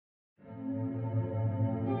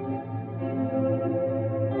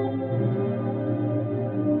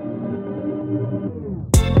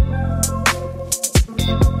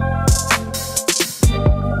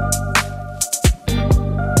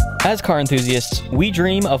As car enthusiasts, we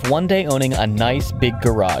dream of one day owning a nice big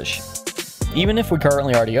garage. Even if we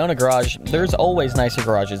currently already own a garage, there's always nicer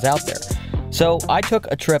garages out there. So I took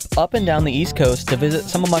a trip up and down the East Coast to visit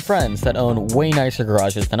some of my friends that own way nicer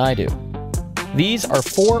garages than I do. These are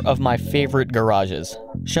 4 of my favorite garages,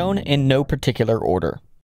 shown in no particular order.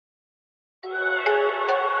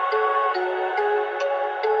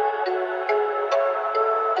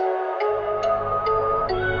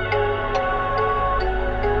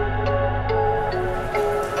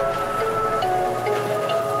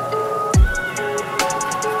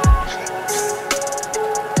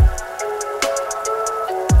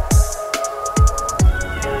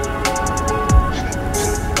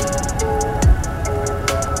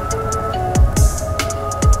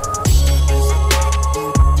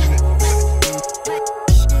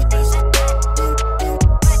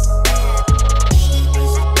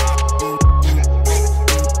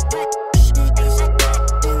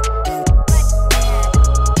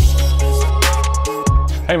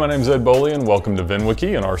 Hey, my name's Bolian. Welcome to Vin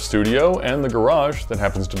Wiki and our studio and the garage that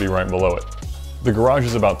happens to be right below it. The garage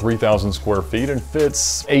is about 3,000 square feet and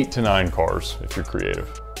fits 8 to 9 cars if you're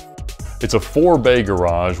creative. It's a 4-bay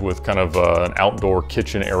garage with kind of an outdoor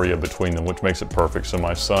kitchen area between them, which makes it perfect. So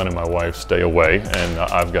my son and my wife stay away and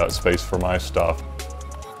I've got space for my stuff.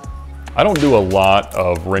 I don't do a lot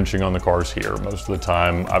of wrenching on the cars here. Most of the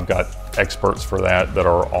time, I've got experts for that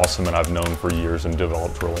are awesome and I've known for years and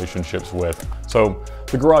developed relationships with. So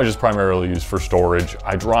the garage is primarily used for storage.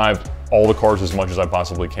 I drive all the cars as much as I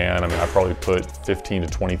possibly can. I mean, I probably put 15 to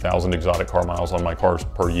 20,000 exotic car miles on my cars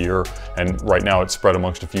per year. And right now it's spread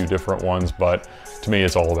amongst a few different ones, but to me,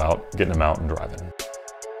 it's all about getting them out and driving.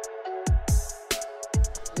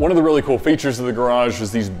 One of the really cool features of the garage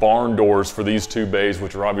is these barn doors for these 2 bays,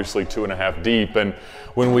 which are obviously 2.5 deep. And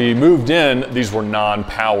when we moved in, these were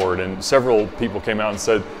non-powered, and several people came out and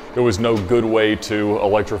said there was no good way to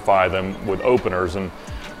electrify them with openers. And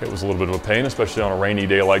it was a little bit of a pain, especially on a rainy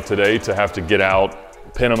day like today, to have to get out,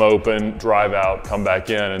 pin them open, drive out, come back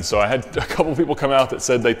in. And so I had a couple of people come out that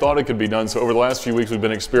said they thought it could be done. So over the last few weeks, we've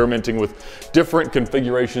been experimenting with different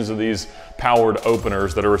configurations of these powered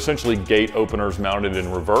openers that are essentially gate openers mounted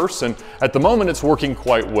in reverse. And at the moment, it's working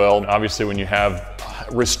quite well. Obviously, when you have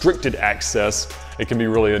restricted access, it can be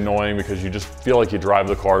really annoying because you just feel like you drive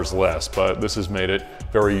the cars less, but this has made it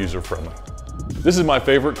very user-friendly. This is my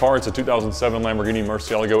favorite car. It's a 2007 Lamborghini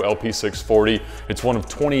Murcielago LP640. It's one of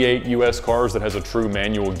 28 US cars that has a true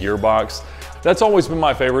manual gearbox. That's always been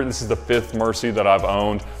my favorite. This is the 5th Mercy that I've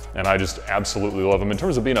owned, and I just absolutely love them. In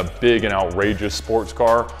terms of being a big and outrageous sports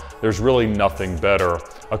car, there's really nothing better.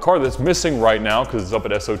 A car that's missing right now, because it's up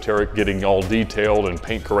at Esoteric getting all detailed and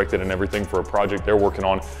paint corrected and everything for a project they're working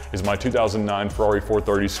on, is my 2009 Ferrari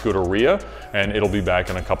 430 Scuderia, and it'll be back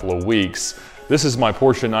in a couple of weeks. This is my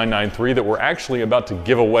Porsche 993 that we're actually about to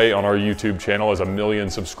give away on our YouTube channel as a 1 million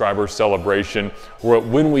subscriber celebration.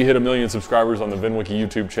 When we hit 1 million subscribers on the VinWiki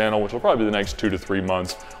YouTube channel, which will probably be the next 2 to 3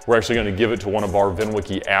 months, we're actually going to give it to one of our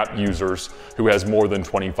VinWiki app users who has more than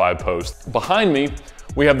 25 posts. Behind me,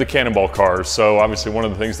 we have the Cannonball cars. So obviously one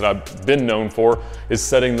of the things that I've been known for is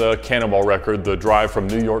setting the Cannonball record, the drive from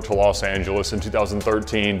New York to Los Angeles in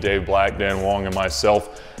 2013. Dave Black, Dan Wong, and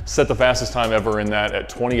myself set the fastest time ever in that at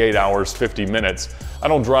 28 hours, 50 minutes. I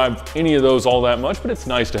don't drive any of those all that much, but it's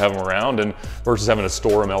nice to have them around and versus having to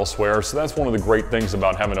store them elsewhere. So that's one of the great things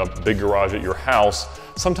about having a big garage at your house.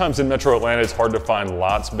 Sometimes in Metro Atlanta, it's hard to find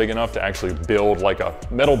lots big enough to actually build like a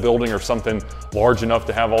metal building or something large enough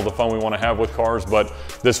to have all the fun we want to have with cars, but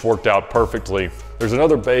this worked out perfectly. There's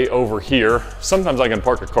another bay over here. Sometimes I can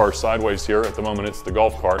park a car sideways here. At the moment, it's the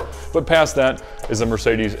golf cart. But past that is a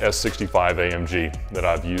Mercedes S65 AMG that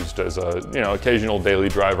I've used as a occasional daily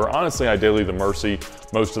driver. Honestly, I daily the Mercy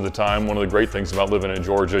most of the time. One of the great things about living in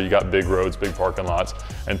Georgia, you got big roads, big parking lots,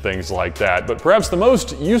 and things like that. But perhaps the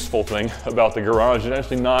most useful thing about the garage is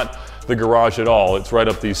actually not the garage at all. It's right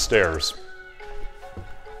up these stairs.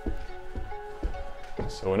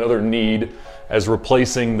 So another need as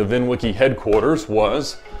replacing the VinWiki headquarters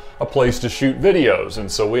was a place to shoot videos. And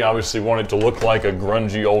so we obviously wanted to look like a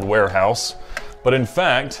grungy old warehouse, but in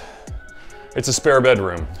fact, it's a spare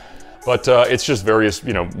bedroom. But it's just various,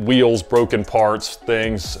 wheels, broken parts,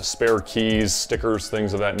 things, spare keys, stickers,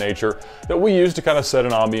 things of that nature that we use to kind of set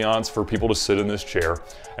an ambiance for people to sit in this chair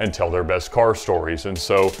and tell their best car stories. And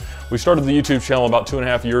so we started the YouTube channel about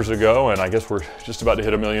 2.5 years ago, and I guess we're just about to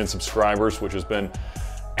hit 1 million subscribers, which has been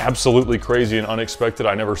absolutely crazy and unexpected.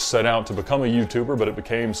 I never set out to become a YouTuber, but it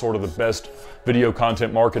became sort of the best video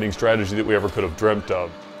content marketing strategy that we ever could have dreamt of.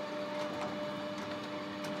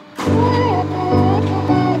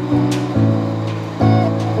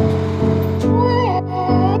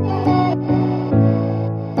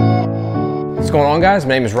 What's going on, guys?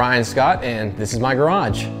 My name is Ryan Scott and this is my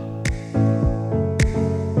garage.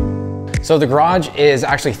 So the garage is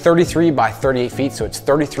actually 33 by 38 feet, so it's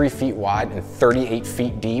 33 feet wide and 38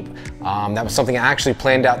 feet deep. That was something I actually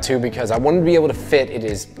planned out too because I wanted to be able to fit, it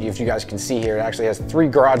is, if you guys can see here, it actually has 3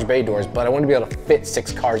 garage bay doors, but I wanted to be able to fit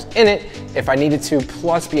 6 cars in it if I needed to,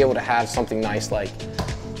 plus be able to have something nice like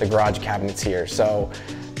the garage cabinets here. So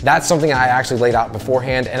that's something I actually laid out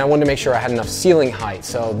beforehand, and I wanted to make sure I had enough ceiling height.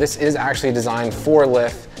 So this is actually designed for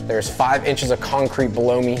lift. There's 5 inches of concrete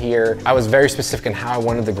below me here. I was very specific in how I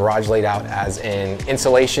wanted the garage laid out, as in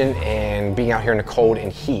insulation and being out here in the cold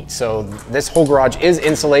and heat. So this whole garage is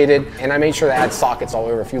insulated, and I made sure to add sockets all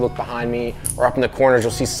over. If you look behind me or up in the corners,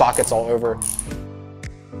 you'll see sockets all over.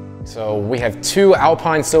 So we have 2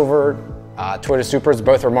 Alpine Silver Toyota Supras,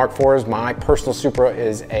 both are Mark IVs. My personal Supra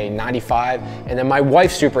is a 95, and then my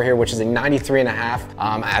wife's Supra here, which is a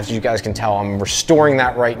 93.5. As you guys can tell, I'm restoring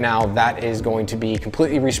that right now. That is going to be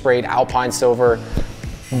completely resprayed, Alpine Silver,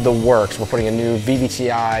 the works. We're putting a new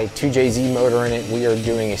VVTi 2JZ motor in it. We are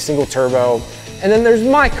doing a single turbo. And then there's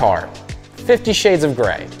my car, 50 Shades of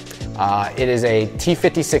Gray. It is a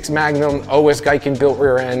T56 Magnum, OS Geiken built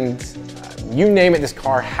rear end. You name it, this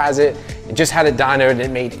car has it. It just had it dynoed and it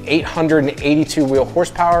made 882 wheel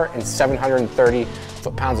horsepower and 730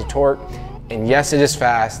 foot-pounds of torque. And yes, it is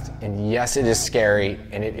fast, and yes, it is scary,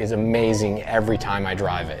 and it is amazing every time I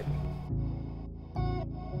drive it.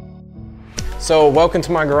 So welcome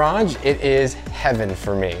to my garage. It is heaven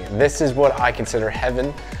for me. This is what I consider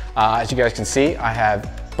heaven. As you guys can see, I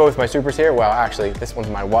have both my Supras here. Well, actually, this one's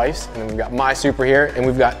my wife's, and then we've got my Supra here, and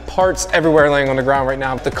we've got parts everywhere laying on the ground right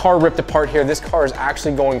now. The car ripped apart here. This car is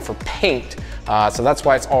actually going for paint, so that's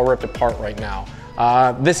why it's all ripped apart right now.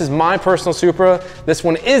 This is my personal Supra. This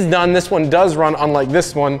one is done. This one does run, unlike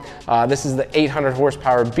this one. This is the 800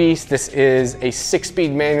 horsepower beast. This is a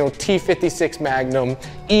 6-speed manual T56 Magnum,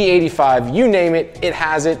 E85, you name it, it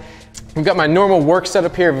has it. We've got my normal work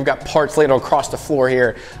setup here. We've got parts laid across the floor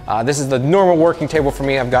here. This is the normal working table for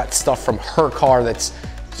me. I've got stuff from her car that's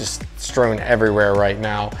just strewn everywhere right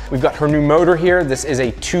now. We've got her new motor here. This is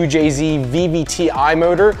a 2JZ VVTi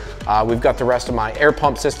motor. We've got the rest of my air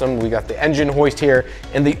pump system. We got the engine hoist here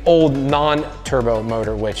and the old non-turbo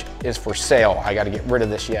motor, which is for sale. I got to get rid of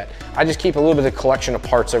this yet. I just keep a little bit of collection of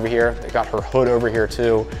parts over here. They got her hood over here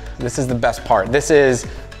too. This is the best part. This is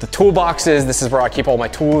the toolboxes. This is where I keep all my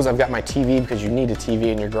tools. I've got my TV because you need a TV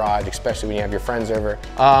in your garage, especially when you have your friends over.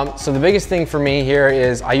 So the biggest thing for me here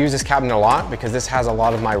is I use this cabinet a lot because this has a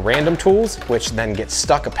lot of my random tools, which then get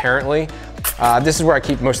stuck apparently. This is where I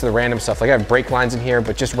keep most of the random stuff. Like I have brake lines in here,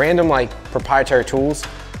 but just random like proprietary tools.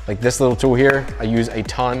 Like this little tool here, I use a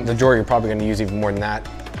ton. The drawer you're probably gonna use even more than that.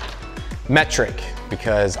 Metric,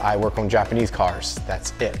 because I work on Japanese cars,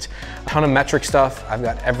 that's it. A ton of metric stuff. I've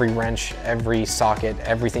got every wrench, every socket,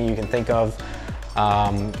 everything you can think of.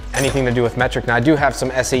 Anything to do with metric. Now I do have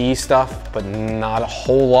some SAE stuff, but not a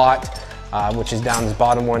whole lot, which is down this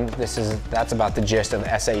bottom one. That's about the gist of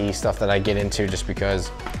SAE stuff that I get into just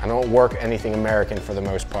because I don't work anything American for the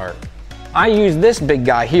most part. I use this big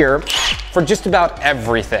guy here for just about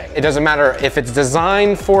everything. It doesn't matter if it's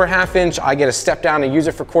designed for 1/2 inch, I get to step down and use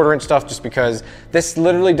it for 1/4 inch stuff just because this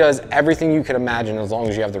literally does everything you could imagine as long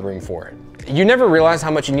as you have the room for it. You never realize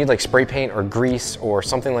how much you need like spray paint or grease or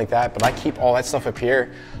something like that, but I keep all that stuff up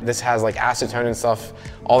here. This has like acetone and stuff,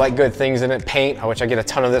 all that good things in it. Paint, which I get a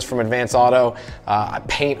ton of this from Advance Auto.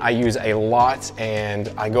 Paint I use a lot, and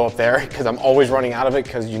I go up there because I'm always running out of it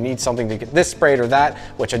because you need something to get this sprayed or that,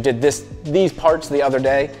 which I did these parts the other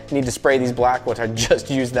day. Need to spray these black, which I just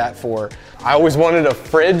used that for. I always wanted a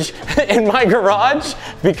fridge in my garage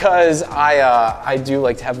because I do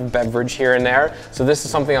like to have a beverage here and there. So this is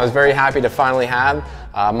something I was very happy to finally have.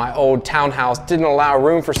 My old townhouse didn't allow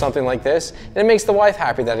room for something like this, and it makes the wife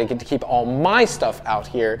happy that I get to keep all my stuff out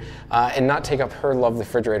here and not take up her lovely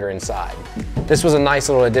refrigerator inside. This was a nice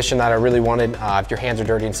little addition that I really wanted. If your hands are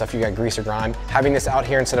dirty and stuff, you got grease or grime, having this out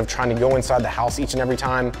here instead of trying to go inside the house each and every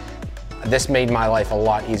time, this made my life a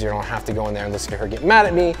lot easier. I don't have to go in there and listen to her get mad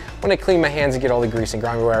at me when I clean my hands and get all the grease and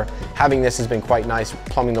grime everywhere. Having this has been quite nice,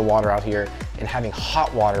 plumbing the water out here and having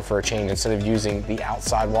hot water for a change instead of using the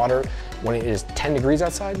outside water when it is 10 degrees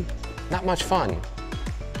outside. Not much fun.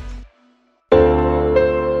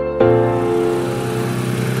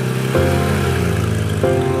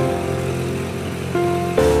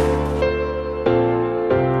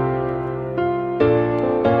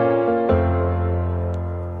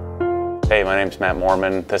 Hey, my name's Matt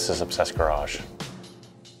Moreman. This is Obsessed Garage.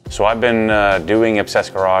 So I've been doing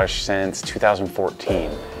Obsessed Garage since 2014.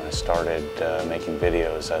 I started making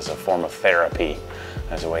videos as a form of therapy.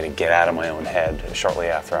 as a way to get out of my own head shortly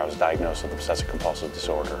after I was diagnosed with obsessive compulsive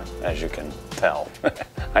disorder, as you can tell,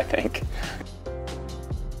 I think.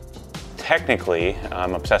 Technically,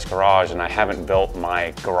 I'm Obsessed Garage, and I haven't built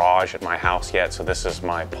my garage at my house yet, so this is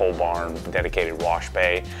my pole barn dedicated wash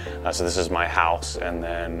bay. So this is my house, and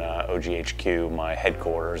then OGHQ, my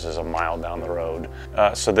headquarters, is a mile down the road.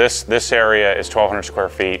 So this area is 1,200 square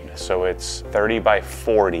feet, so it's 30 by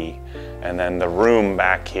 40. And then the room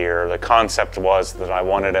back here, the concept was that I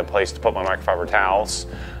wanted a place to put my microfiber towels,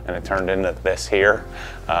 and it turned into this here,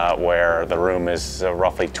 where the room is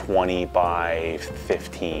roughly 20 by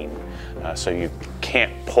 15. So you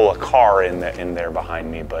can't pull a car in there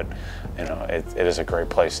behind me, but you know, it is a great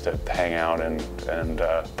place to hang out and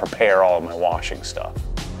prepare all of my washing stuff.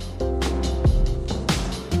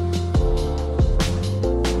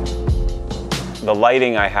 The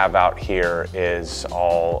lighting I have out here is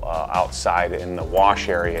all outside in the wash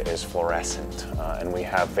area is fluorescent, and we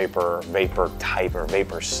have vapor type or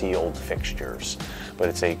vapor sealed fixtures. But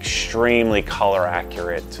it's an extremely color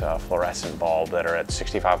accurate fluorescent bulb that are at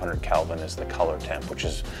 6,500 Kelvin is the color temp, which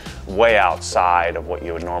is way outside of what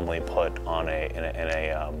you would normally put on in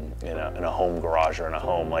a home garage or in a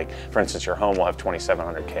home. Like, for instance, your home will have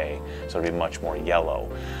 2,700K, so it'll be much more yellow.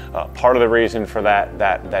 Part of the reason for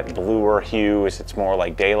that bluer hue is it's more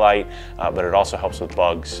like daylight, but it also helps with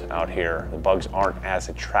bugs out here. The bugs aren't as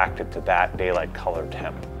attracted to that daylight color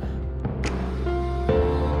temp.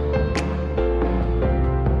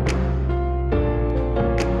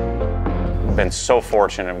 I've been so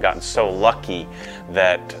fortunate, I've gotten so lucky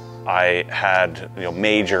that I had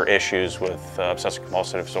major issues with obsessive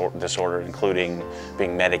compulsive disorder, including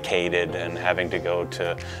being medicated and having to go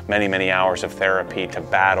to many hours of therapy to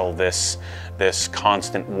battle this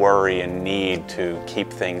constant worry and need to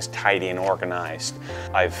keep things tidy and organized.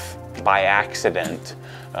 I've, by accident,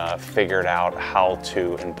 figured out how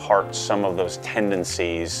to impart some of those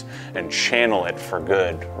tendencies and channel it for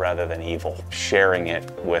good rather than evil. Sharing it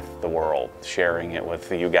with the world, sharing it with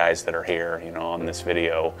you guys that are here, on this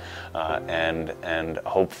video, and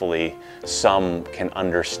hopefully some can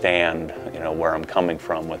understand, where I'm coming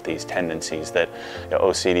from with these tendencies. That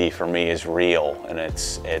OCD for me is real, and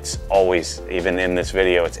it's always, even in this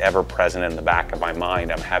video, it's ever present in the back of my mind.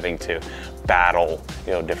 I'm having to battle,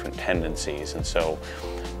 different tendencies, and so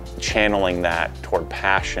channeling that toward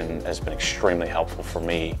passion has been extremely helpful for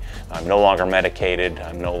me. I'm no longer medicated.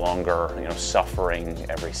 I'm no longer, suffering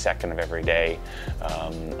every second of every day.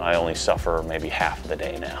 I only suffer maybe half of the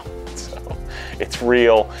day now. So it's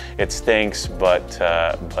real. It stinks, but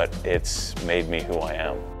it's made me who I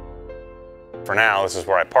am. For now, this is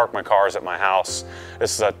where I park my cars at my house.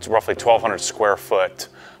 This is a roughly 1,200 square foot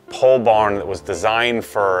pole barn that was designed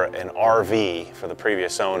for an RV for the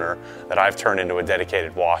previous owner that I've turned into a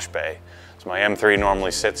dedicated wash bay. So my M3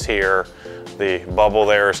 normally sits here. The bubble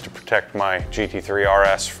there is to protect my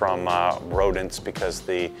GT3 RS from rodents because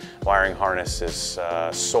the wiring harness is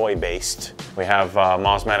soy-based. We have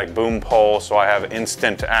Mosmatic boom pole, so I have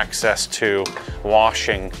instant access to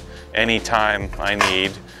washing anytime I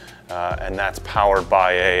need, and that's powered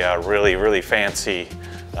by a really fancy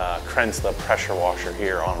Krenzla pressure washer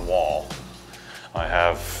here on wall. I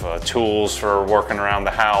have tools for working around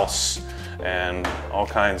the house and all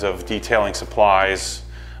kinds of detailing supplies,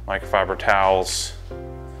 microfiber towels,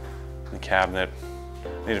 the cabinet.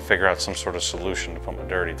 I need to figure out some sort of solution to put my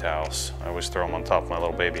dirty towels. I always throw them on top of my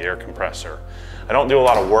little baby air compressor. I don't do a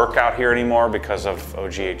lot of work out here anymore because of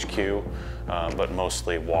OGHQ, but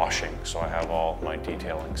mostly washing. So I have all my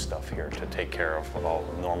detailing stuff here to take care of with all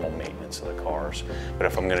the normal maintenance of the cars. But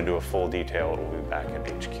if I'm gonna do a full detail, it'll be back at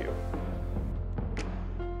HQ.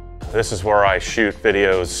 This is where I shoot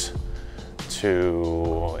videos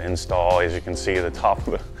to install. As you can see, the top,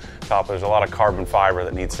 there's a lot of carbon fiber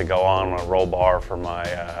that needs to go on a roll bar for my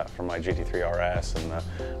GT3 RS, and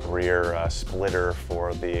the rear splitter for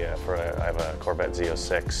I have a Corvette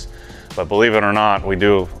Z06. But believe it or not, I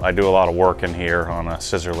do a lot of work in here on a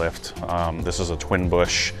scissor lift. This is a twin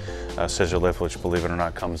bush scissor lift, which, believe it or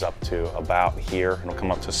not, comes up to about here. It'll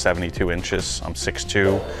come up to 72 inches. I'm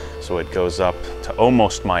 6'2", so it goes up to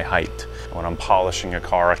almost my height. When I'm polishing a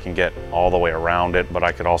car, I can get all the way around it, but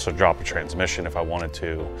I could also drop a transmission if I wanted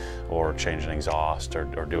to, or change an exhaust, or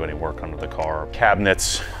do any work under the car.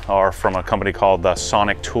 Cabinets are from a company called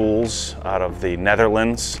Sonic Tools out of the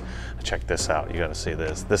Netherlands. Check this out, you gotta see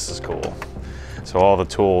this. This is cool. So all the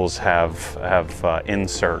tools have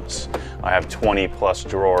inserts. I have 20 plus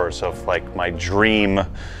drawers of like my dream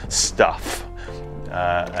stuff.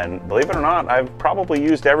 And believe it or not, I've probably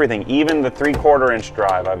used everything, even the 3/4 inch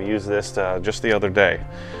drive. I've used this just the other day.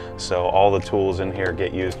 So all the tools in here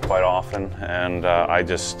get used quite often, and I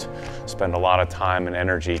just spend a lot of time and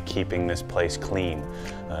energy keeping this place clean.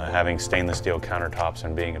 Having stainless steel countertops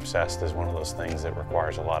and being obsessed is one of those things that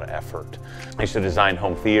requires a lot of effort. I used to design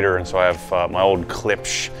home theater, and so I have my old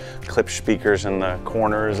Klipsch speakers in the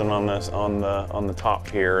corners and on the top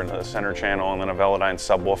here and the center channel, and then a Velodyne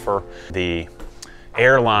subwoofer. The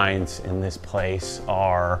air lines in this place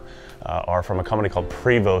are from a company called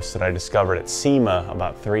Prevost that I discovered at SEMA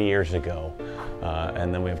about 3 years ago.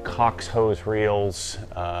 And then we have Cox hose reels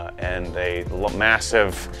and a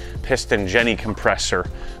massive piston Jenny compressor.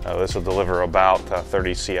 This will deliver about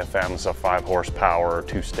 30 CFMs of 5 horsepower,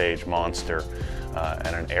 2-stage monster,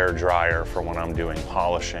 and an air dryer for when I'm doing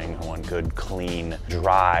polishing. I want good, clean,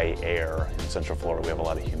 dry air. In Central Florida, we have a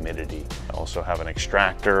lot of humidity. I also have an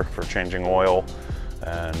extractor for changing oil,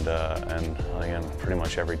 and again, pretty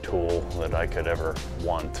much every tool that I could ever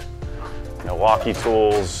want. Milwaukee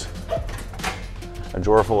tools, a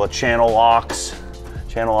drawer full of channel locks.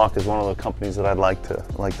 Channel Lock is one of the companies that I'd like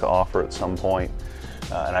to offer at some point.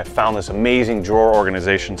 And I found this amazing drawer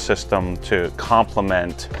organization system to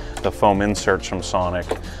complement the foam inserts from Sonic.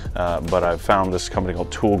 But I've found this company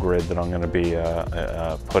called Tool Grid that I'm going to be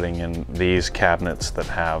putting in these cabinets that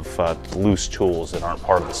have loose tools that aren't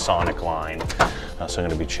part of the Sonic line. So I'm going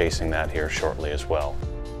to be chasing that here shortly as well.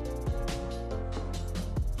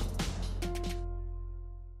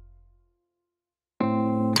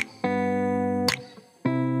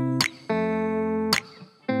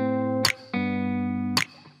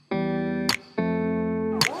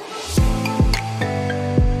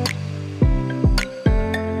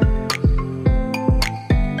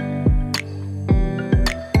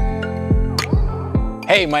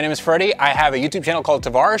 Hey, my name is Freddy. I have a YouTube channel called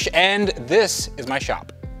Tavarish, and this is my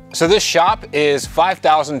shop. So this shop is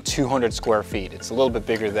 5,200 square feet. It's a little bit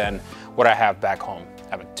bigger than what I have back home. I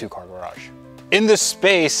have a 2-car garage. In this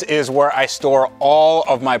space is where I store all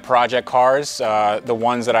of my project cars, the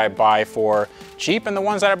ones that I buy for cheap and the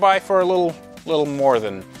ones that I buy for a little more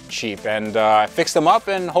than cheap. And I fix them up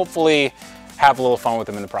and hopefully have a little fun with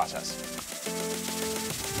them in the process.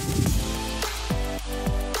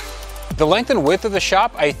 The length and width of the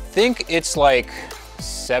shop, I think it's like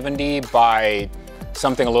 70 by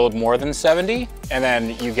something a little more than 70, and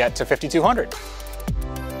then you get to 5,200.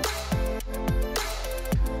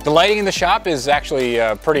 The lighting in the shop is actually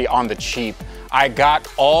pretty on the cheap. I got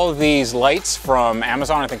all these lights from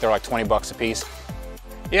Amazon. I think they're like 20 bucks a piece.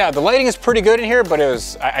 Yeah, the lighting is pretty good in here, but it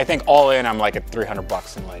was, I think all in, I'm like at 300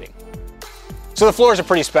 bucks in lighting. So the floors are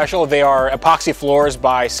pretty special. They are epoxy floors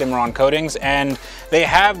by Cimarron Coatings, and they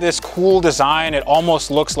have this cool design. It almost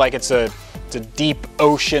looks like it's a deep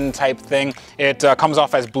ocean type thing. It comes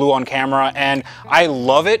off as blue on camera, and I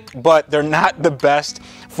love it, but they're not the best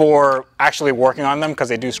for actually working on them because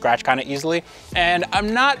they do scratch kind of easily. And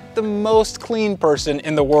I'm not the most clean person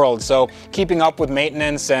in the world, so keeping up with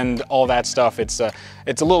maintenance and all that stuff, it's a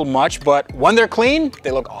little much, but when they're clean, they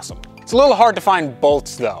look awesome. It's a little hard to find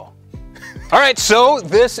bolts though. All right, so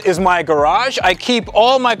this is my garage. I keep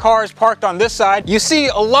all my cars parked on this side. You see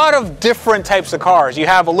a lot of different types of cars. You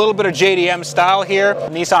have a little bit of JDM style here,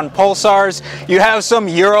 Nissan Pulsars. You have some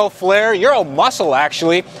Euro Flare, Euro Muscle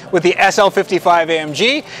actually, with the SL55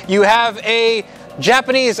 AMG. You have a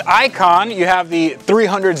Japanese Icon. You have the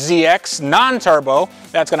 300ZX non-turbo.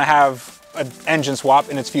 That's gonna have an engine swap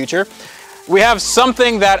in its future. We have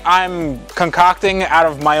something that I'm concocting out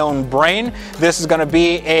of my own brain. This is gonna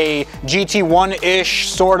be a GT1-ish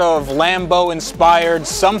sort of Lambo-inspired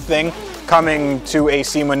something coming to a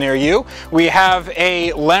SEMA near you. We have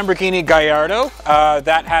a Lamborghini Gallardo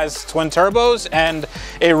that has twin turbos and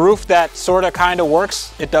a roof that sort of kind of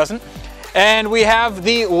works. It doesn't. And we have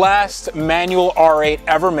the last manual R8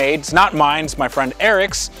 ever made. It's not mine, it's my friend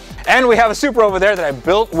Eric's. And we have a Supra over there that I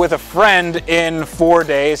built with a friend in 4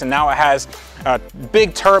 days, and now it has a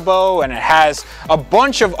big turbo and it has a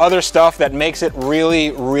bunch of other stuff that makes it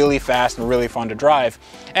really, really fast and really fun to drive.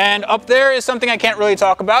 And up there is something I can't really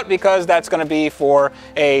talk about because that's gonna be for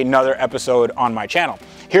another episode on my channel.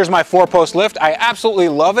 Here's my 4-post lift. I absolutely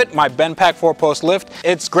love it, my Benpack 4-post lift.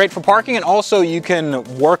 It's great for parking and also you can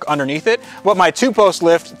work underneath it. But my 2-post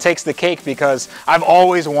lift takes the cake because I've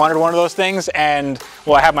always wanted one of those things, and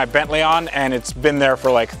well, I have my Bentley on and it's been there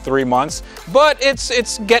for like 3 months. But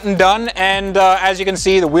it's getting done, and as you can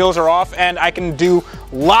see, the wheels are off and I can do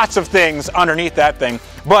lots of things underneath that thing.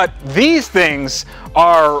 But these things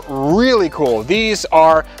are really cool. These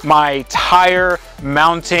are my tire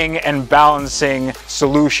mounting and balancing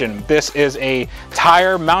solution. This is a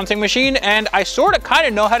tire mounting machine and I sort of kind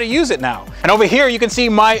of know how to use it now. And over here you can see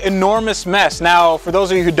my enormous mess. Now, for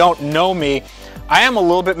those of you who don't know me, I am a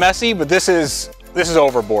little bit messy, but this is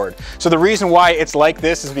overboard. So the reason why it's like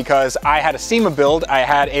this is because I had a SEMA build. I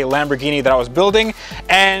had a Lamborghini that I was building,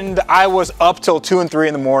 and I was up till 2 and 3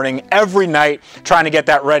 in the morning every night trying to get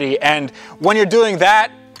that ready. And when you're doing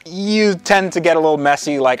that, you tend to get a little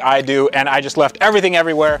messy like I do, and I just left everything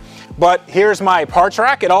everywhere. But here's my parts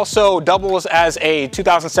rack. It also doubles as a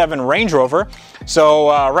 2007 Range Rover. So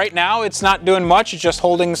right now it's not doing much. It's just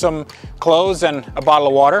holding some clothes and a bottle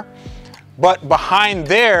of water. But behind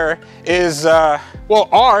there is, well,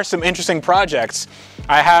 are some interesting projects.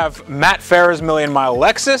 I have Matt Farah's million mile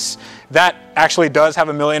Lexus. That actually does have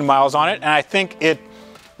 1 million miles on it, and I think it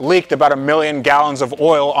leaked about 1 million gallons of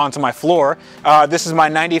oil onto my floor. This is my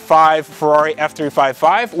 95 Ferrari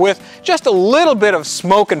F355 with just a little bit of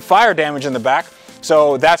smoke and fire damage in the back.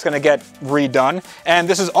 So that's gonna get redone. And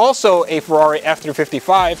this is also a Ferrari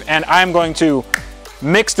F355, and I'm going to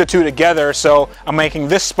mix the two together. So I'm making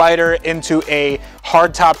this Spider into a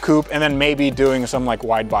hardtop coupe and then maybe doing some like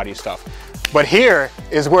wide body stuff. But here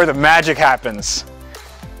is where the magic happens.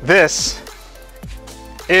 This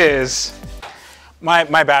is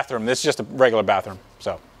my bathroom. This is just a regular bathroom.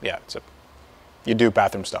 So yeah, you do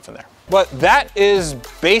bathroom stuff in there. But that is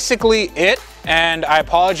basically it. And I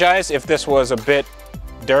apologize if this was a bit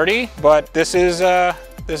dirty, but this is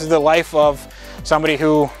the life of somebody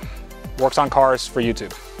who works on cars for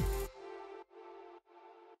YouTube.